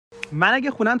من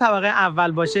اگه خونم طبقه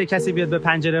اول باشه، کسی بیاد به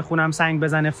پنجره خونم سنگ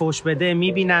بزنه فوش بده،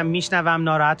 میبینم، میشنوم،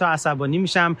 ناراحت و عصبانی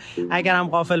میشم. اگرم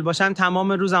غافل باشم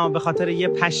تمام روزمو به خاطر یه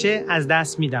پشه از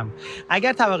دست میدم.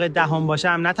 اگر طبقه دهم باشم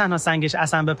نه تنها سنگش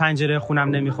اصلا به پنجره خونم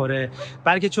نمیخوره،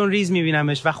 بلکه چون ریز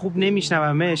میبینمش و خوب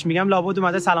نمیشنومش میگم لابد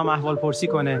اومده سلام احوال پرسی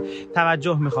کنه،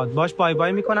 توجه میخواد، باش بای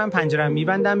بای میکنم، پنجره‌مو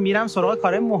میبندم، میرم سراغ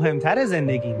کار مهمتر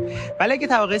زندگیم. ولی اگه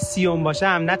طبقه سیوم باشم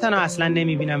نه تنها اصلا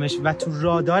نمیبینمش و تو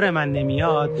رادار من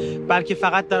نمیاد، بلکه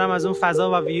فقط دارم از اون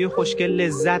فضا و ویو خوشگل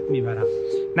لذت میبرم.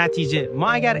 نتیجه ما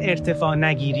اگر ارتفاع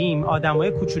نگیریم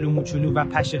آدمای کوچولو موچولو و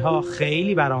پشه ها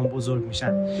خیلی برامون بزرگ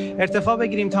میشن. ارتفاع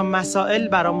بگیریم تا مسائل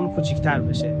برامون کوچیک‌تر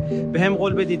بشه. بهم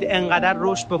قول بدید انقدر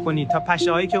رشد بکنید تا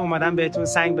پشه هایی که اومدن بهتون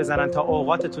سنگ بزنن تا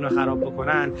اوقاتتون رو خراب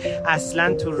بکنن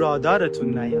اصلا تو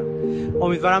رادارتون نیان.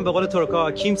 امیدوارم به قول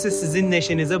ترکا kimse sizin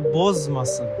neşenize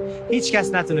bozmasın. هیچ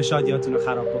کس نتونه شادیاتون رو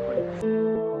خراب بکنه.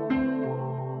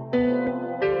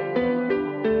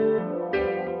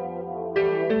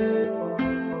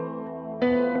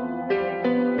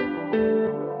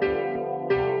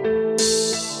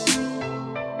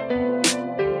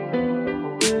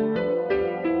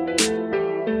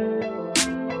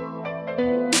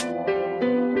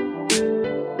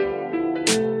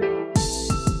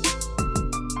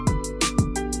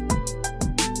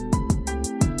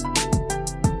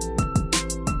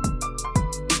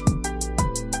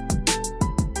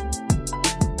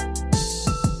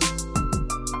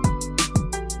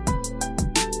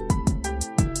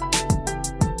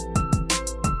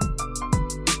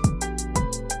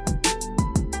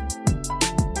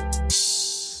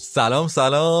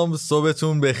 سلام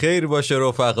صبحتون بخیر باشه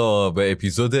رفقا. به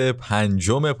اپیزود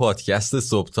 5 پادکست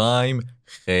صبح تایم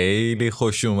خیلی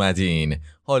خوش اومدین.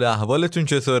 حال احوالتون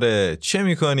چطوره؟ چه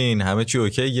میکنین؟ همه چی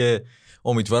اوکیه؟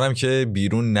 امیدوارم که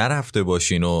بیرون نرفته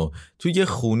باشین و توی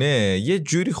خونه یه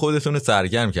جوری خودتون رو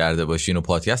سرگرم کرده باشین و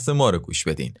پادکست ما رو گوش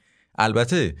بدین.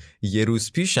 البته یه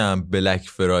روز پیشم بلک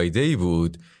فرایدی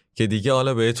بود که دیگه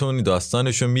حالا بهتون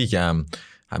داستانشو میگم.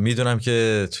 میدونم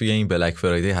که توی این بلک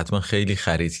فرایدی حتما خیلی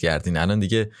خرید کردین. الان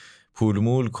دیگه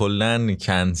پولمول کلن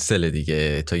کنسل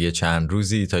دیگه تا یه چند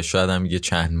روزی، تا شاید هم یه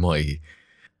چند ماهی.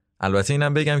 البته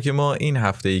اینم بگم که ما این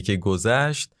هفته‌ای که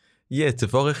گذشت یه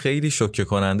اتفاق خیلی شوکه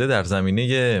کننده در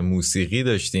زمینه موسیقی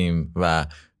داشتیم و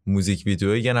موزیک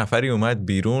ویدیو یه نفری اومد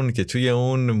بیرون که توی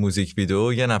اون موزیک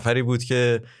ویدیو یه نفری بود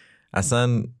که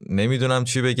اصلا نمیدونم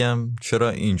چی بگم، چرا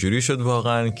اینجوری شد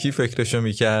واقعا، کی فکرشو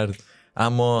میکرد،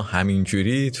 اما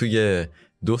همینجوری توی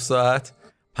 2 ساعت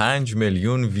 5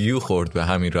 میلیون ویو خورد به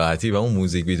همین راحتی و اون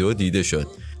موزیک ویدیو دیده شد.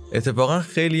 اتفاقا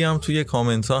خیلی هم توی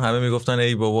کامنت ها همه میگفتن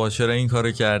ای بابا چرا این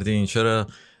کارو کردین، چرا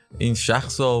این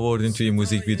شخص رو آوردین توی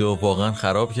موزیک ویدیو، واقعا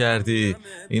خراب کردی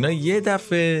اینا. یه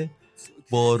دفعه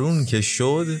بارون که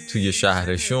شد توی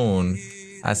شهرشون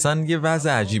اصلا یه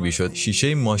وضع عجیبی شد.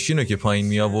 شیشه ماشین رو که پایین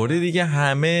می آورده دیگه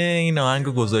همه این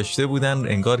آهنگو گذاشته بودن،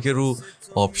 انگار که رو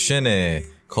آپشن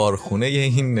کارخونه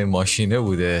این ماشینه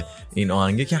بوده این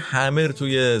آهنگه، که همه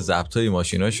توی ضبطای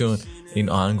ماشیناشون این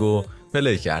آهنگو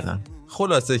پلی کردن.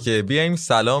 خلاصه که بیایم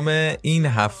سلام این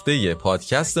هفته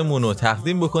پادکستمون رو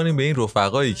تقدیم بکنیم به این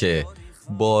رفقایی که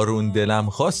بارون دلم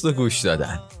خواست و گوش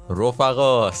دادن.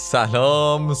 رفقا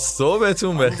سلام،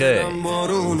 صبحتون بخیر.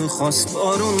 بارون خواست،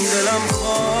 بارون دلم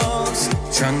خواست،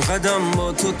 چند قدم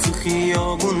با تو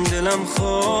خیابون دلم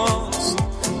خواست،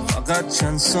 فقط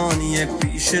چند ثانیه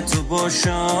پیش تو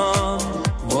باشم،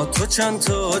 با تو چند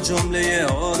تا جمله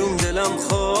آروم دلم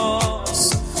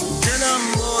خواست. دلم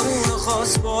بارون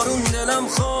خواست، بارون دلم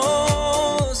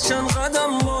خواست، چند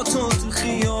قدم با تو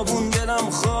خیابون دلم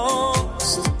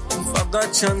خواست،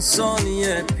 فقط چند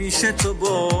ثانیه پیش تو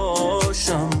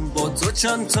باشم، با تو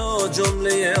چند تا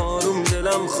جمله آروم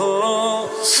دلم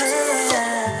خواست.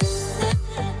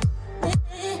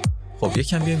 خب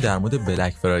یکم بیایم در مورد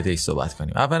بلک فرایدی صحبت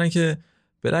کنیم. اولا که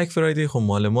بلک فرایدی خب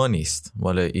مال ما نیست،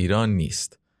 مال ایران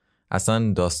نیست،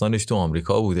 اصلا داستانش تو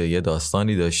آمریکا بوده، یه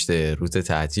داستانی داشته، روز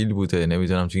تعطیل بوده،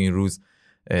 نمیدونم تو این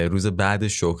روز بعد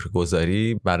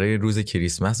شکرگزاری برای روز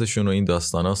کریسمسشون و این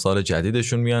داستانا سال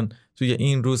جدیدشون میان توی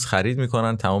این روز خرید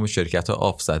میکنن، تمام شرکت‌ها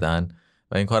آف زدن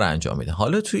و این کار انجام میدن.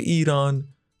 حالا تو ایران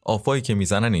آفایی که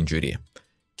میزنن اینجوریه: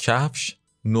 کفش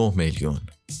 9 میلیون،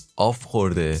 آف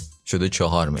خورده شده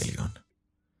 4 میلیون،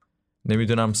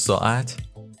 نمیدونم ساعت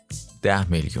 10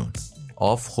 میلیون،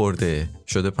 آف خورده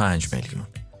شده 5 میلیون.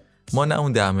 ما نه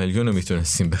اون 10 میلیون رو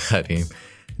میتونستیم بخریم،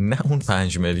 نه اون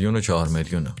 5 میلیون و 4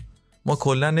 میلیون رو. ما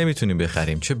کلا نمیتونیم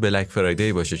بخریم، چه بلک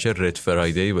فرایدی باشه چه رد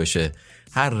فرایدی باشه،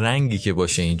 هر رنگی که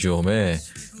باشه این جمعه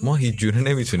ما هیچ جوره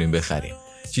نمیتونیم بخریم.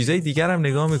 چیزای دیگر هم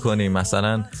نگاه میکنیم،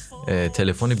 مثلا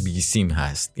تلفن بی سیم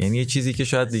هست، یعنی یه چیزی که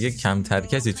شاید دیگه کمتر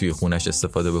کسی توی خونش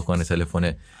استفاده بکنه،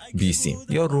 تلفن بی سیم.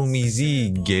 یا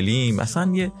رومیزی، گلیم،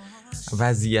 مثلا یه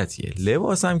وضعیتیه.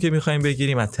 لباس هم که میخوایم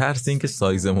بگیریم، از ترس اینکه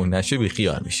سایزمون نشه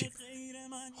بیخیال میشیم.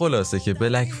 خلاصه که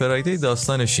بلک فرایدی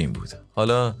داستانش این بود.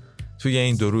 حالا توی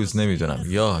این 2 روز نمیدونم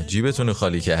یا جیبتون رو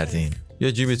خالی کردین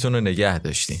یا جیبتون رو نگه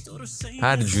داشتین.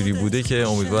 هر جوری بوده که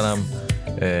امیدوارم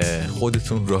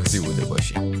خودتون راضی بوده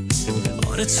باشین.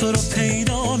 آره تو رو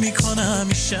پیدا میکنم،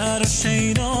 این شهر رو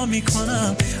شیدا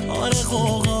میکنم، آره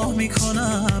غوغا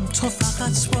میکنم، تو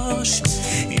فقط باش.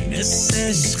 این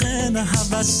عشق نه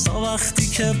هوسا، وقتی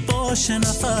که باشه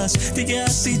نفس دیگه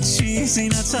از هیچ چیزی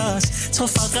نترس، تو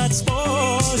فقط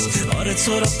باش. آره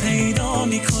تو رو پیدا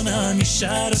میکنم، این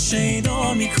شهر رو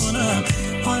شیدا میکنم،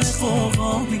 آره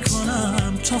غوغا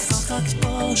میکنم، تو فقط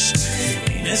باش.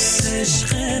 این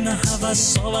عشق نه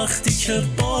هوسا، وقتی که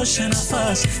باشه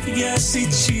نفس دیگه از هیچ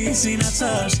چیزی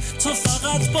نترس، تو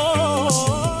فقط باش.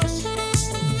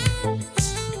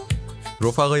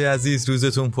 رفقای عزیز،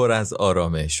 روزتون پر از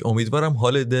آرامش. امیدوارم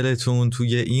حال دلتون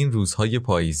توی این روزهای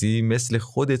پاییزی مثل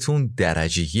خودتون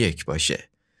درجه 1 باشه.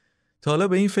 تا حالا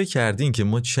به این فکر کردین که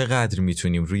ما چقدر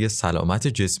میتونیم روی سلامت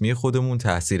جسمی خودمون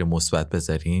تأثیر مثبت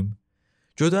بذاریم؟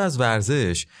 جدا از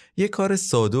ورزش، یه کار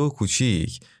ساده و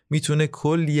کوچیک میتونه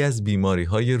کلی از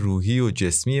بیماری‌های روحی و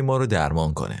جسمی ما رو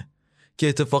درمان کنه که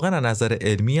اتفاقاً از نظر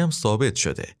علمی هم ثابت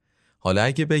شده. حالا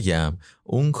اگه بگم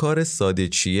اون کار ساده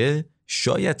چیه،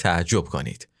 شاید تعجب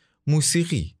کنید.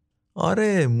 موسیقی.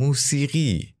 آره،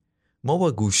 موسیقی. ما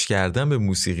با گوش کردن به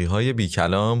موسیقی‌های بی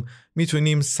کلام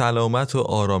میتونیم سلامت و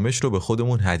آرامش رو به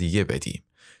خودمون هدیه بدیم،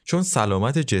 چون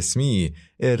سلامت جسمی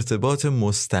ارتباط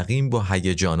مستقیم با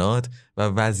هیجانات و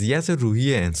وضعیت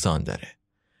روحی انسان داره.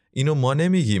 اینو ما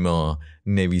نمیگیم،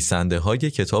 نویسنده های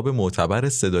کتاب معتبر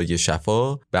صدای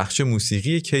شفا بخش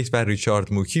موسیقی کیت و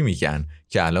ریچارد موکی میگن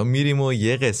که الان میریم و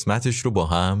یه قسمتش رو با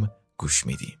هم گوش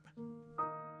میدیم.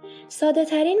 ساده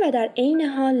ترین و در عین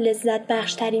حال لذت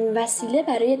بخش ترین وسیله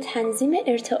برای تنظیم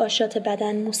ارتعاشات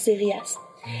بدن موسیقی است.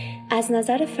 از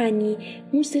نظر فنی،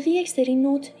 موسیقی یک سری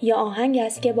نوت یا آهنگ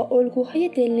است که با الگوهای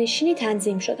دلنشینی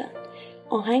تنظیم شدند.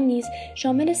 آهنگ نیز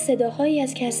شامل صداهایی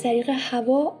است که از طریق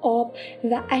هوا، آب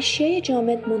و اشیای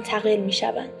جامد منتقل می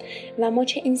شوند و ما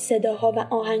چه این صداها و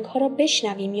آهنگها را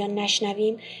بشنویم یا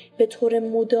نشنویم، به طور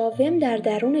مداوم در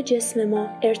درون جسم ما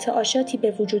ارتعاشاتی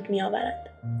به وجود می آورند.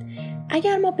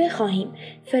 اگر ما بخواهیم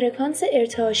فرکانس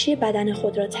ارتعاشی بدن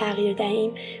خود را تغییر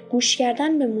دهیم، گوش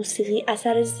کردن به موسیقی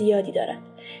اثر زیادی دارد.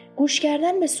 گوش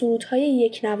کردن به سرودهای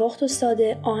یک نواخت و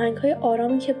ساده، آهنگهای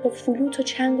آرامی که با فلوت و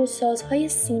چنگ و سازهای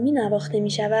سیمی نواخته می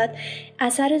شود،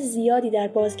 اثر زیادی در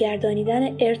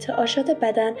بازگردانیدن ارتعاشات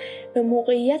بدن به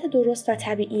موقعیت درست و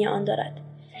طبیعی آن دارد.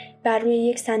 بر روی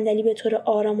یک صندلی به طور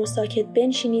آرام و ساکت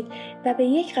بنشینید و به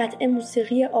یک قطعه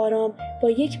موسیقی آرام با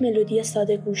یک ملودی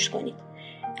ساده گوش کنید.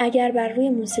 اگر بر روی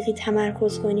موسیقی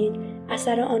تمرکز کنید،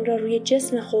 اثر آن را روی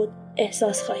جسم خود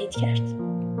احساس خواهید کرد.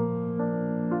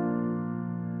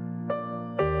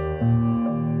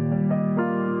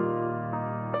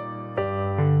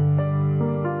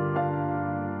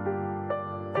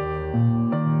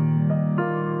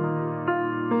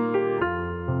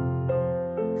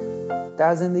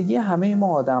 در زندگی همه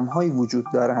ما آدم‌هایی وجود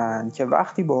دارن که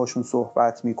وقتی باهاشون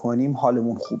صحبت می‌کنیم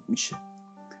حالمون خوب میشه.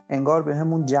 انگار به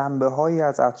همون جنبه‌هایی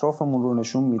از اطرافمون رو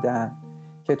نشون میدن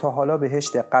که تا حالا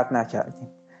بهش دقت نکردیم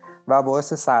و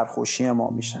باعث سرخوشی ما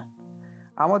میشن.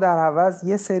 اما در عوض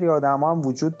یه سری آدم‌ها هم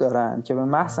وجود دارن که به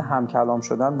محض همکلام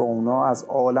شدن با اونا از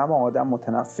عالم آدم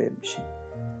متنفر میشیم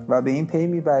و به این پی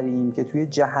میبریم که توی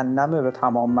جهنم به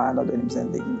تمام معنا داریم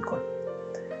زندگی میکنیم.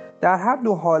 در هر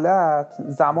دو حالت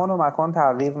زمان و مکان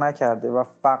تغییر نکرده و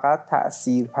فقط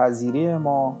تأثیرپذیری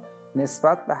ما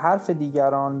نسبت به حرف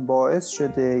دیگران باعث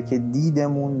شده که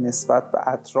دیدمون نسبت به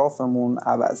اطرافمون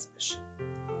عوض بشه.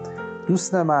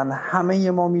 دوست من،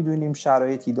 همه ما میدونیم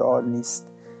شرایط ایدئال نیست،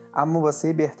 اما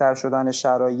واسه بهتر شدن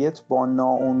شرایط با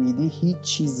ناامیدی هیچ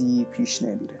چیزی پیش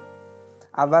نمیره.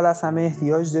 اول از همه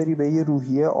احتیاج داری به یه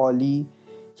روحیه عالی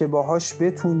که باهاش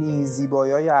بتونی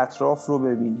زیبایی‌های اطراف رو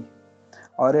ببینی.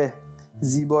 آره،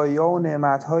 زیبایی‌ها و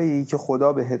نعمت‌هایی که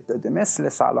خدا بهت داده، مثل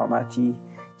سلامتی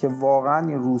که واقعا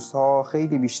این روزها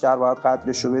خیلی بیشتر باید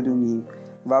قدرش رو بدونی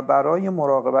و برای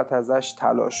مراقبت ازش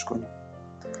تلاش کنی.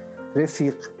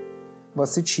 رفیق،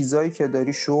 واسه چیزایی که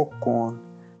داری شوق کن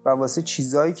و واسه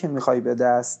چیزایی که میخوای به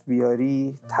دست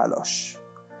بیاری تلاش.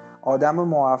 آدم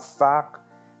موفق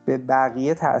به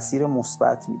بقیه تأثیر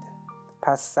مثبت میده،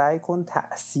 پس سعی کن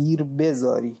تأثیر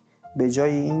بذاری به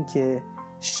جای اینکه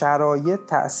شرایط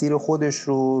تأثیر خودش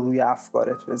رو روی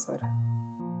افکارت بذاره.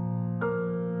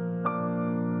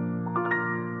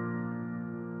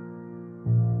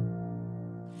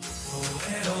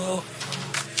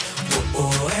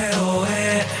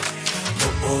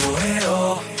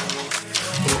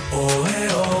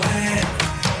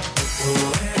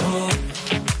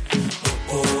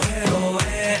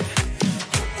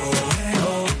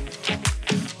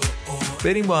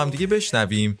 بریم با هم دیگه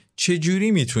بشنویم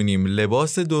چجوری میتونیم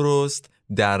لباس درست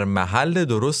در محل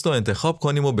درست رو انتخاب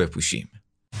کنیم و بپوشیم.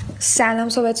 سلام،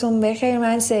 صبحتون بخیر.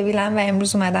 من سویلم و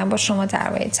امروز اومدم با شما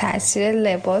درباره تاثیر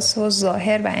لباس و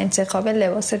ظاهر و انتخاب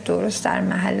لباس درست در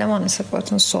محل مناسب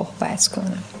باتون صحبت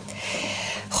کنم.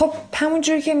 خب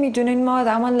همونجوری که میدونین ما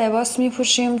آدما لباس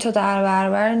میپوشیم تا در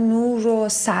برابر نور و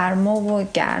سرما و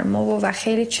گرما و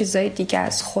خیلی چیزای دیگه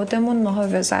از خودمون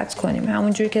محافظت کنیم.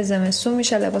 همونجوری که زمستون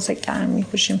میشه لباس گرم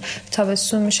میپوشیم،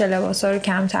 تابستون میشه لباسا رو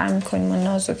کمتر میکنیم و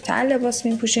نازکتر لباس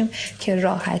میپوشیم که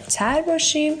راحت تر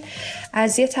باشیم.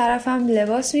 از یه طرف هم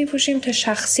لباس میپوشیم تا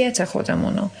شخصیت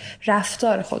خودمون و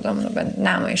رفتار خودمون رو به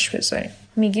نمایش بذاریم.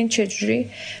 میگین چجوری؟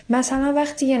 مثلا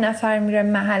وقتی یه نفر میره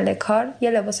محل کار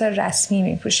یه لباس رسمی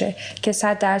میپوشه که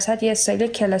 100% یه استایل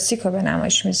کلاسیک رو به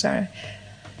نمایش میذاره.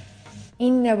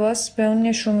 این لباس به اون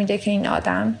نشون میده که این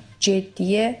آدم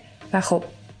جدیه و خب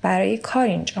برای کار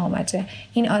اینجا آمده.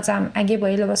 این آدم اگه با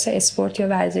یه لباس اسپورت یا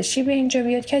ورزشی به اینجا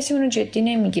بیاد کسی اونو جدی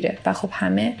نمیگیره و خب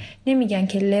همه نمیگن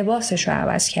که لباسش رو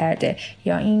عوض کرده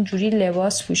یا اینجوری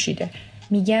لباس پوشیده،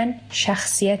 میگن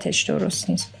شخصیتش درست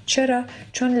نیست. چرا؟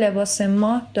 چون لباس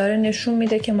ما داره نشون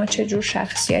میده که ما چه جور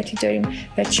شخصیتی داریم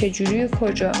و چه جوری و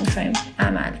کجا میخوایم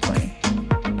عمل کنیم.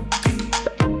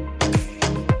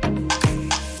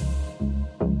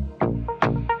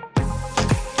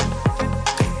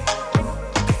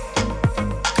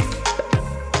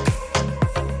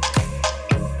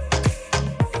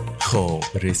 خب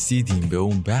رسیدیم به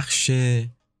اون بخش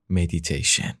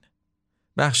مدیتیشن،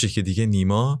 بخشی که دیگه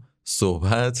نیما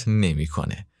صحبت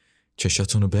نمی‌کنه.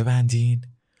 چشاتونو ببندین،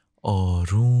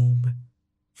 آروم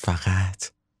فقط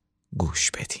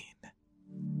گوش بدین.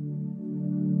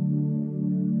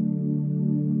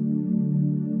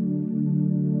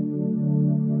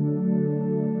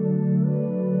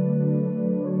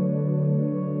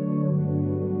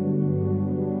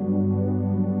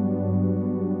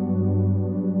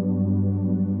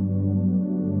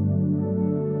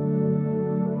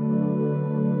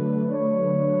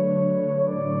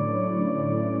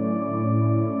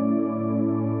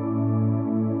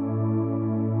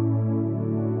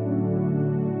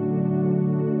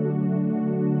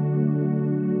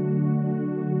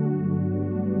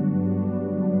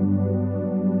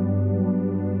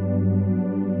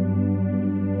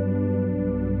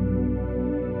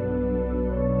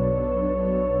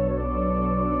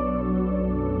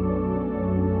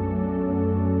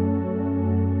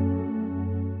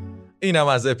 اینم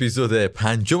از اپیزود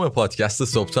 5 پادکست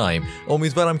صبح تایم.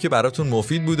 امیدوارم که براتون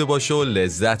مفید بوده باشه و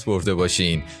لذت برده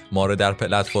باشین. ما رو در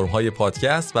پلتفرم‌های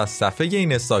پادکست و صفحه این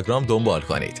اینستاگرام دنبال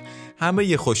کنید.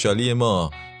 همه خوشحالی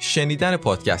ما شنیدن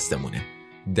پادکستمونه.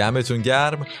 دمتون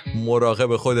گرم،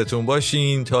 مراقب خودتون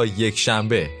باشین تا یک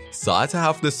شنبه ساعت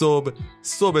 7 صبح.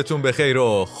 صبحتون بخیر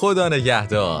و خدا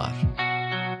نگهدار.